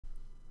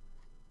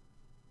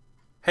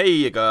Hey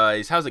you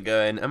guys, how's it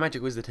going? A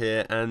Magic Wizard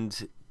here,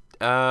 and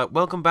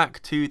welcome back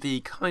to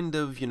the kind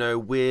of,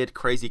 weird,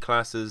 crazy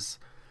classes.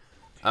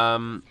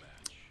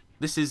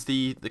 This is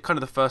the kind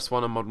of the first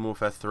one on Modern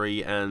Warfare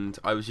 3, and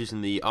I was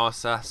using the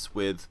RSASS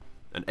with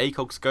an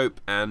Acog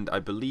scope, and I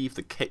believe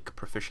the kick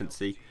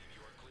proficiency.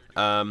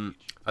 I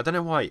don't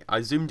know why, I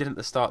zoomed in at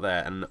the start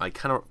there, and I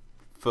cannot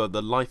for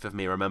the life of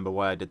me remember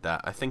why I did that.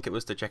 I think it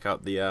was to check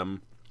out the,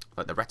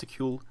 like the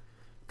reticule,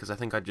 because I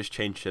think I just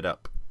changed it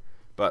up.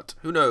 But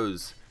who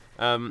knows?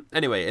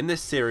 Anyway, in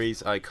this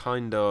series, I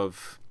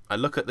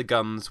look at the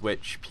guns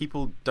which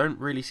people don't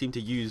really seem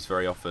to use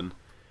very often,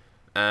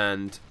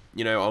 and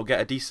I'll get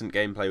a decent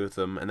gameplay with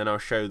them, and then I'll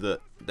show that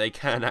they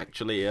can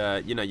actually,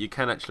 you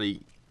can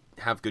actually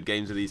have good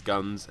games with these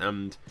guns,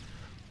 and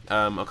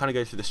I'll kind of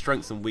go through the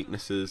strengths and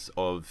weaknesses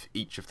of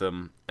each of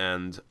them,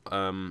 and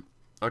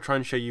I'll try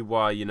and show you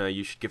why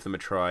you should give them a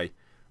try.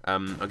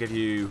 I'll give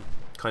you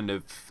kind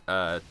of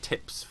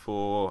tips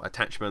for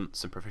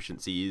attachments and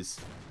proficiencies,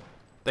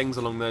 things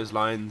along those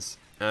lines,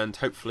 and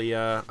hopefully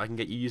I can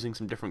get you using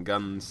some different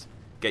guns,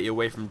 get you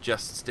away from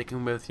just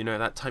sticking with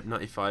that Type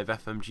 95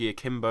 FMG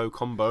Akimbo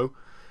combo,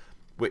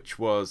 which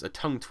was a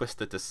tongue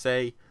twister to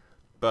say,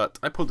 but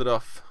I pulled it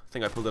off. I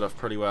think I pulled it off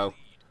pretty well.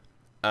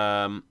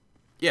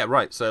 Yeah,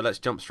 right, so let's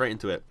jump straight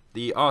into it.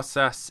 The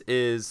RSASS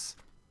is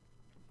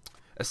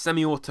a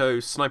semi-auto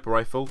sniper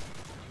rifle.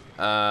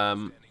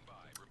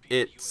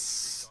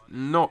 It's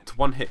not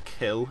one-hit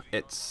kill,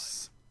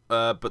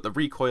 but the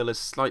recoil is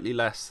slightly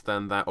less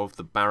than that of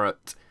the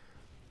Barrett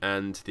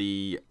and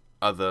the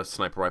other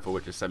sniper rifle,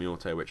 which is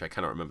semi-auto, which I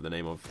cannot remember the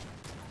name of.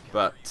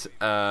 But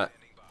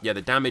yeah,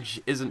 the damage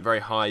isn't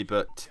very high,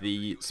 but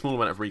the small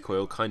amount of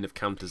recoil kind of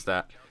counters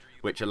that,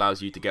 which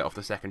allows you to get off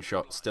the second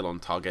shot still on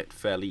target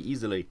fairly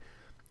easily.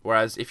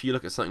 Whereas if you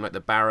look at something like the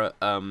Barrett,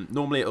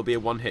 normally it'll be a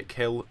one-hit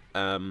kill,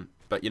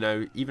 but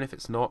even if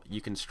it's not, you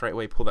can straight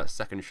away pull that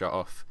second shot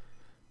off.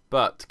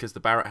 But because the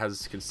Barrett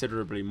has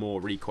considerably more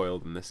recoil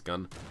than this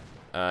gun,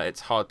 it's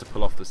hard to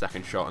pull off the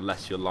second shot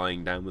unless you're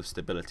lying down with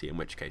stability, in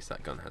which case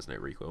that gun has no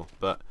recoil.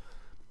 But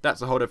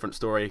that's a whole different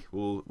story.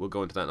 We'll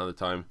go into that another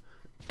time.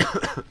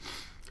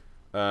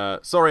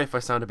 Sorry if I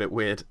sound a bit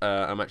weird.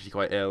 I'm actually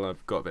quite ill.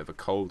 I've got a bit of a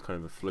cold, kind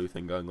of a flu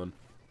thing going on.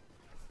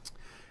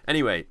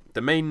 Anyway,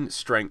 the main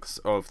strengths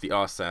of the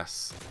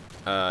RSASS,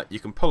 you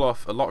can pull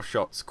off a lot of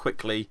shots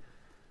quickly,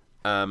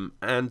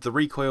 and the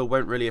recoil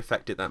won't really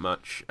affect it that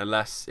much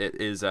unless it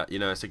is at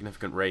a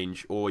significant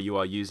range, or you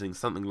are using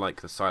something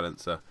like the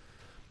silencer.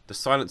 The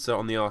silencer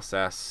on the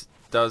RSASS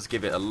does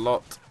give it a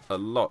lot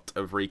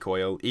of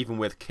recoil. Even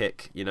with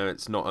kick,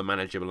 it's not a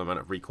manageable amount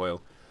of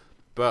recoil,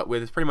 but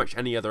with pretty much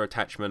any other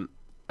attachment,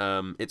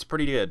 it's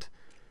pretty good.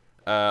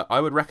 I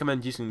would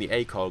recommend using the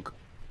Acog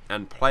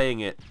and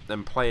playing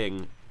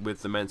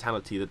with the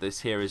mentality that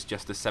this here is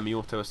just a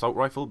semi-auto assault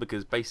rifle,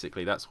 because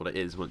basically that's what it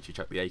is once you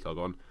chuck the Acog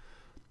on.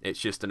 It's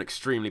just an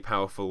extremely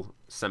powerful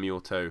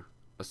semi-auto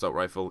assault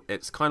rifle.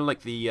 It's kind of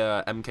like the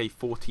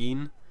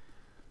MK14,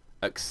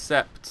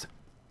 except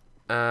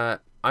I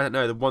don't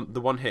know, the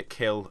one-hit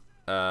kill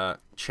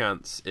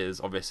chance is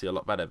obviously a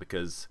lot better,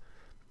 because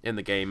in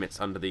the game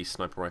it's under the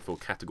sniper rifle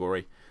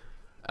category.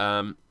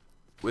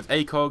 With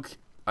Acog,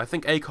 I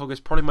think Acog is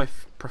probably my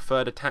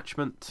preferred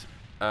attachment.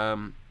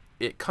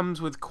 It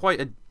comes with quite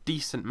a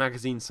decent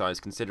magazine size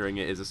considering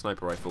it is a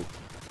sniper rifle,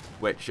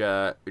 which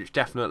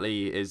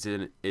definitely is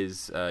an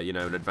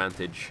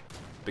advantage,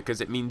 because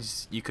it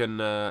means you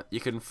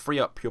can free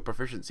up your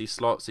proficiency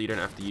slot, so you don't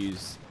have to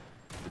use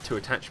the two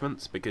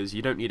attachments, because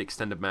you don't need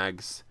extended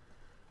mags,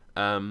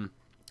 and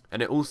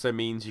it also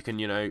means you can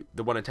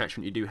the one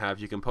attachment you do have,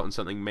 you can put on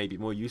something maybe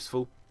more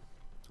useful.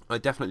 I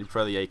definitely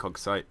prefer the Acog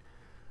sight.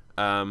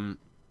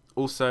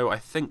 Also, I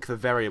think the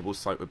variable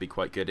sight would be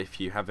quite good if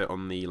you have it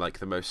on the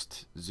the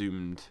most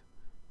zoomed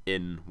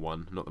in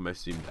one, not the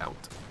most zoomed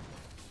out.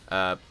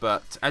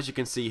 But as you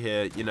can see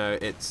here,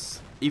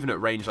 it's even at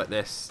range like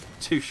this,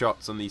 2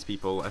 shots on these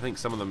people. I think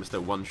some of them are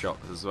still 1 shot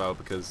as well,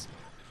 because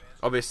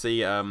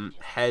obviously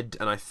head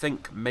and I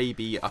think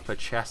maybe upper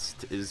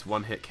chest is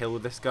 1-hit kill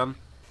with this gun.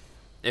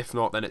 If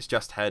not, then it's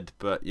just head,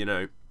 but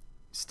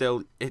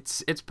still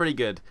it's pretty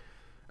good.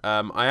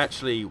 I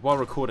actually, while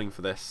recording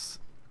for this,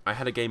 I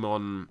had a game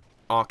on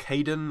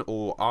Arcaden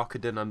or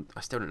Arcaden.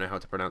 I still don't know how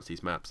to pronounce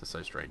these maps, they're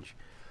so strange.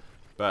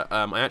 But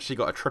I actually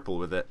got a triple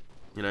with it.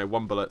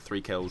 1 bullet,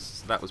 3 kills.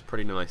 So that was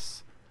pretty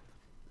nice.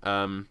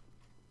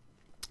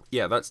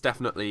 Yeah, that's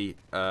definitely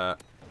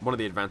one of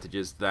the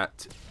advantages,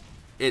 that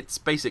it's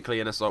basically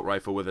an assault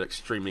rifle with an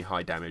extremely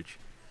high damage.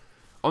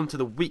 Onto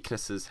the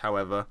weaknesses,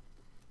 however.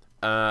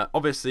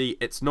 Obviously,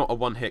 it's not a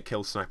one-hit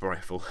kill sniper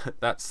rifle.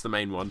 That's the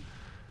main one.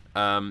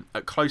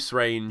 At close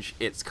range,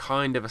 it's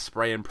kind of a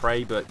spray and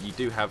pray, but you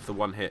do have the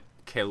one-hit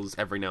kills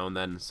every now and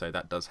then, so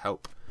that does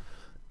help.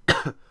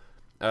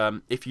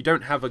 If you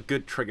don't have a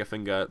good trigger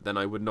finger, then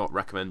I would not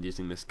recommend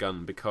using this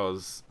gun,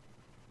 because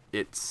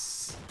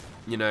it's,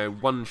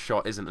 1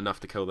 shot isn't enough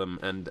to kill them,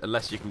 and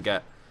unless you can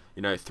get,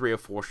 3 or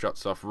 4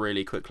 shots off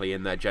really quickly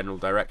in their general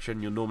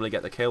direction, you'll normally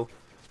get the kill.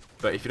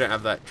 But if you don't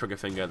have that trigger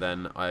finger,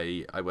 then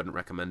I wouldn't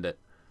recommend it.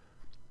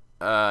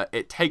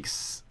 it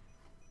takes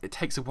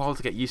a while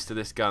to get used to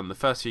this gun. The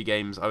first few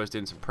games I was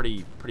doing some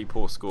pretty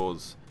poor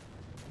scores,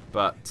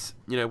 but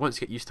you know,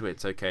 once you get used to it,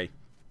 it's okay.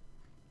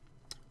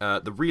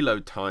 The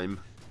reload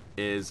time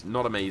is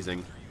not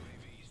amazing.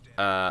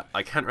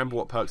 I can't remember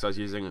what perks I was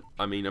using.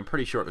 I mean, I'm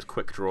pretty sure it was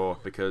quick draw,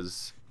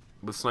 because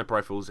with sniper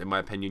rifles, in my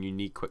opinion, you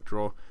need quick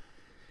draw,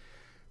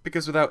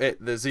 because without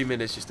it, the zoom in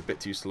is just a bit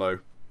too slow.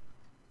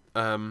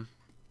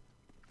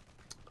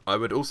 I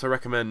would also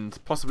recommend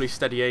possibly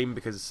steady aim,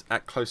 because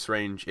at close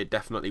range it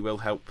definitely will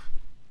help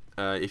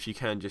if you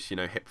can just, you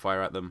know, hip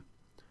fire at them.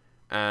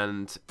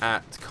 And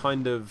at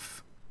kind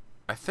of,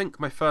 I think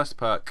my first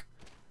perk,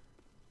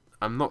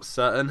 I'm not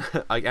certain,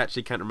 I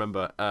actually can't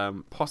remember,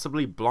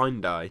 possibly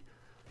blind eye,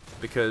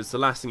 because the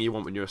last thing you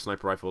want when you're a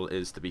sniper rifle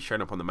is to be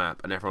shown up on the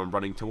map and everyone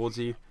running towards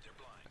you,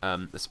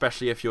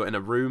 especially if you're in a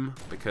room,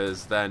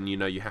 because then, you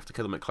know, you have to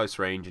kill them at close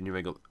range and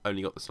you've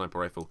only got the sniper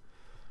rifle.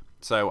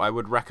 So I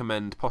would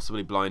recommend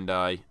possibly blind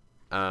eye,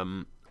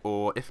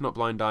 or if not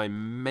blind eye,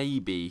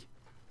 maybe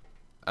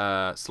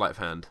sleight of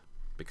hand,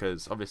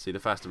 because obviously the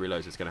faster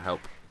reloads is going to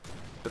help.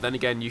 But then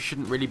again, you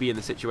shouldn't really be in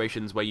the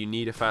situations where you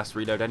need a fast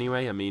reload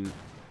anyway. I mean,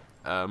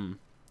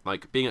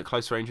 like being at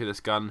close range with this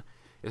gun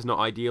is not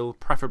ideal.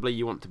 Preferably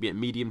you want to be at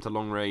medium to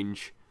long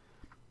range,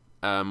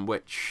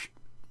 which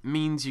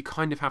means you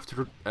kind of have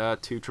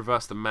to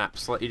traverse the map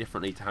slightly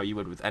differently to how you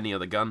would with any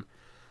other gun,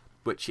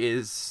 which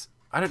is,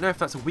 I don't know if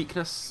that's a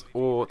weakness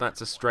or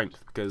that's a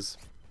strength, because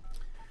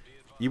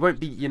you won't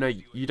be, you know,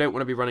 you don't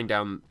want to be running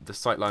down the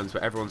sight lines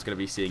where everyone's going to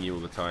be seeing you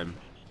all the time.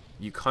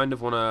 You kind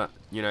of want to,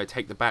 you know,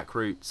 take the back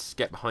routes,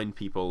 get behind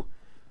people,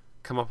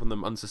 come up on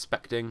them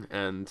unsuspecting,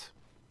 and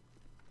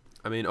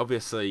I mean,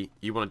 obviously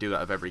you want to do that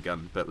with every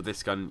gun, but with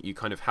this gun you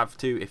kind of have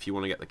to if you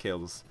want to get the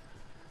kills.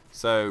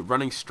 So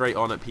running straight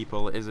on at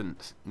people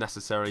isn't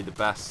necessarily the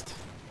best.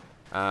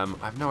 I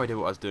have no idea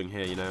what I was doing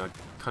here, you know,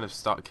 I kind of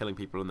started killing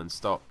people and then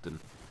stopped, and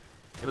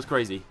it was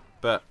crazy.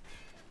 But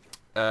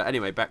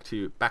anyway, back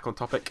on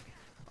topic.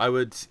 I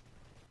would,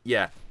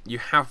 yeah, you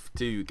have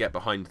to get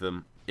behind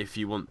them if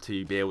you want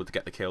to be able to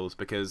get the kills,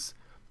 because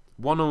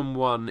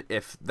one-on-one,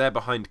 if they're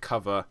behind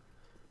cover,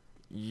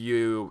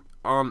 you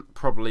aren't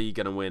probably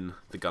going to win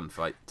the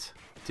gunfight.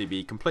 To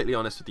be completely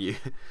honest with you,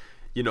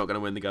 you're not going to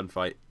win the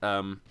gunfight.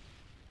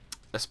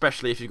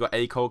 Especially if you've got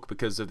Acog,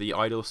 because of the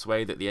idle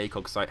sway that the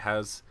Acog sight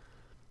has.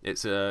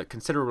 It's a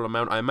considerable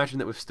amount. I imagine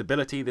that with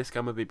stability, this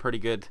gun would be pretty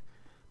good,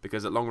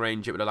 because at long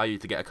range it would allow you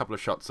to get a couple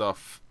of shots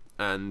off,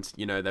 and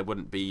you know, there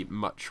wouldn't be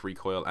much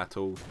recoil at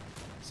all.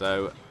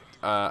 So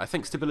I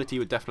think stability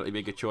would definitely be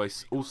a good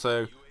choice.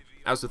 Also,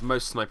 as with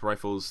most sniper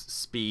rifles,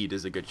 speed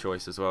is a good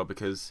choice as well,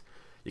 because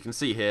you can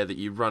see here that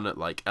you run at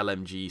like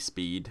LMG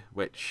speed,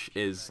 which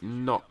is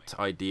not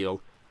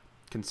ideal,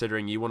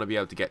 considering you want to be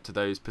able to get to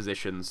those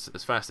positions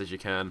as fast as you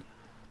can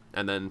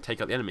and then take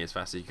out the enemy as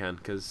fast as you can,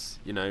 because,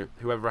 you know,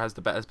 whoever has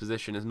the better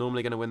position is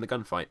normally going to win the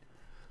gunfight.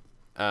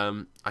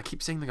 I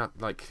keep seeing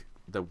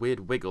the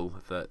weird wiggle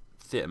that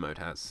theatre mode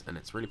has, and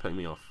it's really putting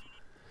me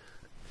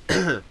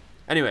off.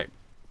 Anyway,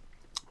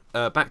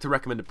 back to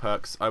recommended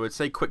perks. I would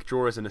say quick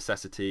draw is a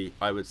necessity.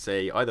 I would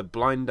say either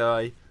blind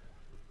eye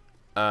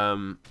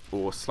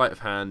or sleight of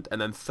hand,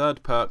 and then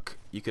third perk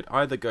you could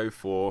either go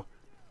for,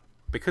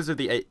 because of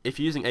the, if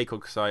you're using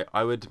Acog sight,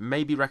 I would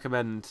maybe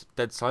recommend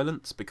dead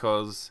silence,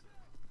 because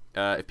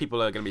if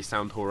people are going to be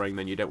sound whoring,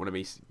 then you don't want to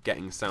be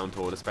getting sound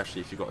whored,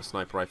 especially if you've got a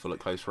sniper rifle at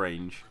close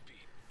range.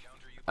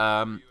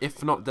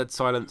 If not dead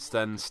silence,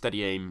 then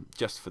steady aim,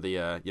 just for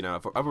the, you know,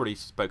 I've already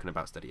spoken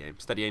about steady aim.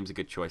 Steady aim's a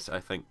good choice, I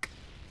think.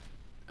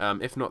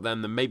 If not,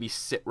 then maybe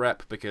sit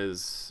rep,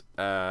 because,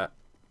 well,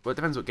 it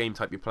depends what game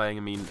type you're playing.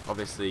 I mean,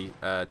 obviously,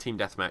 team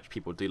deathmatch,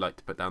 people do like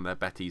to put down their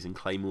Bettys and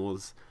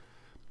Claymores,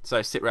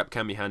 so sit rep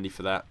can be handy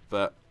for that.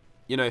 But,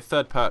 you know,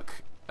 third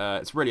perk,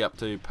 it's really up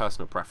to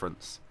personal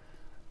preference.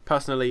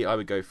 Personally, I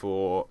would go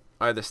for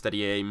either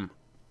steady aim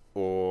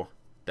or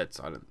dead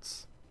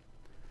silence.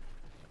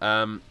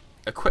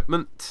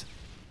 Equipment,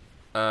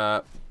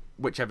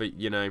 whichever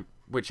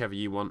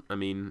you want. I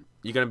mean,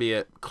 you're going to be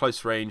at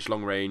close range,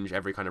 long range,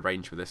 every kind of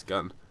range with this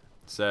gun.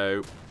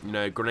 So, you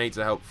know, grenades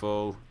are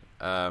helpful,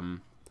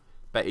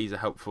 Bettys are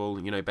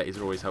helpful, you know, Bettys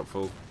are always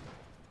helpful.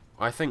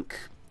 I think,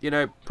 you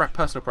know,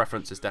 personal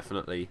preference is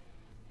definitely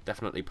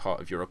part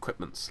of your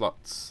equipment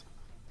slots.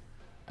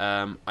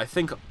 I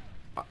think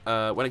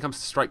when it comes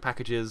to strike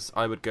packages,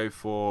 I would go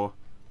for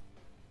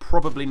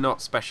probably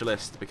not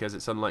specialist, because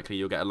it's unlikely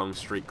you'll get a long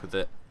streak with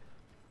it.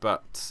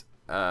 But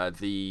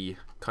the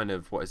kind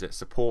of, what is it,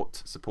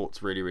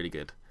 support's really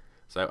good.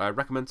 So I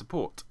recommend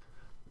support.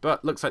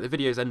 But looks like the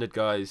video's ended,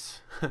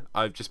 guys.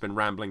 I've just been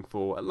rambling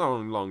for a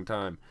long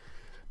time.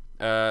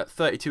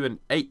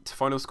 32-8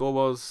 final score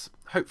was.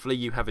 Hopefully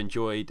you have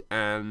enjoyed,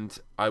 and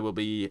I will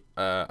be,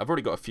 I've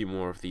already got a few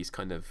more of these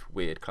kind of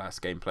weird class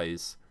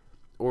gameplays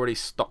already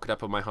stocked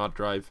up on my hard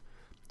drive,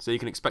 so you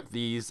can expect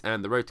these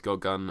and the Road to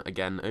Gold gun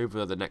again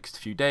over the next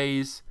few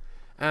days.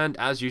 And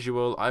as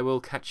usual, I will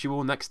catch you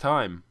all next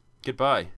time. Goodbye.